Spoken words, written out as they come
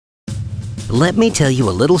Let me tell you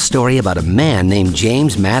a little story about a man named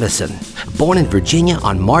James Madison. Born in Virginia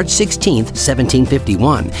on March 16,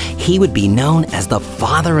 1751, he would be known as the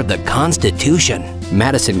father of the Constitution.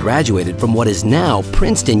 Madison graduated from what is now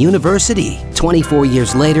Princeton University. 24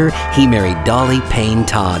 years later, he married Dolly Payne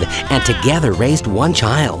Todd and together raised one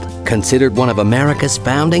child. Considered one of America's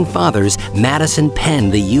founding fathers, Madison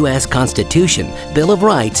penned the U.S. Constitution, Bill of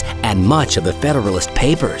Rights, and much of the Federalist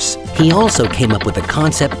Papers. He also came up with the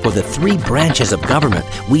concept for the 3 branches of government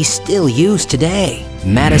we still use today.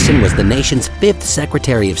 Madison was the nation's 5th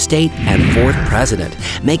Secretary of State and 4th President,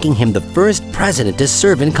 making him the first president to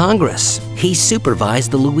serve in Congress. He supervised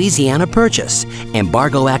the Louisiana Purchase,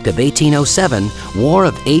 Embargo Act of 1807, War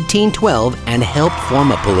of 1812, and helped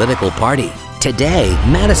form a political party. Today,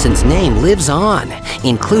 Madison's name lives on,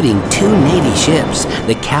 including 2 Navy ships,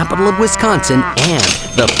 the capital of Wisconsin, and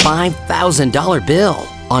the $5,000 bill.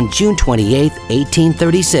 On June 28,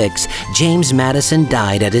 1836, James Madison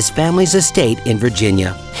died at his family's estate in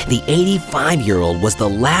Virginia. The 85-year-old was the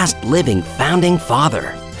last living founding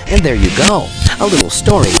father. And there you go, a little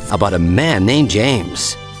story about a man named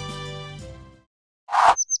James.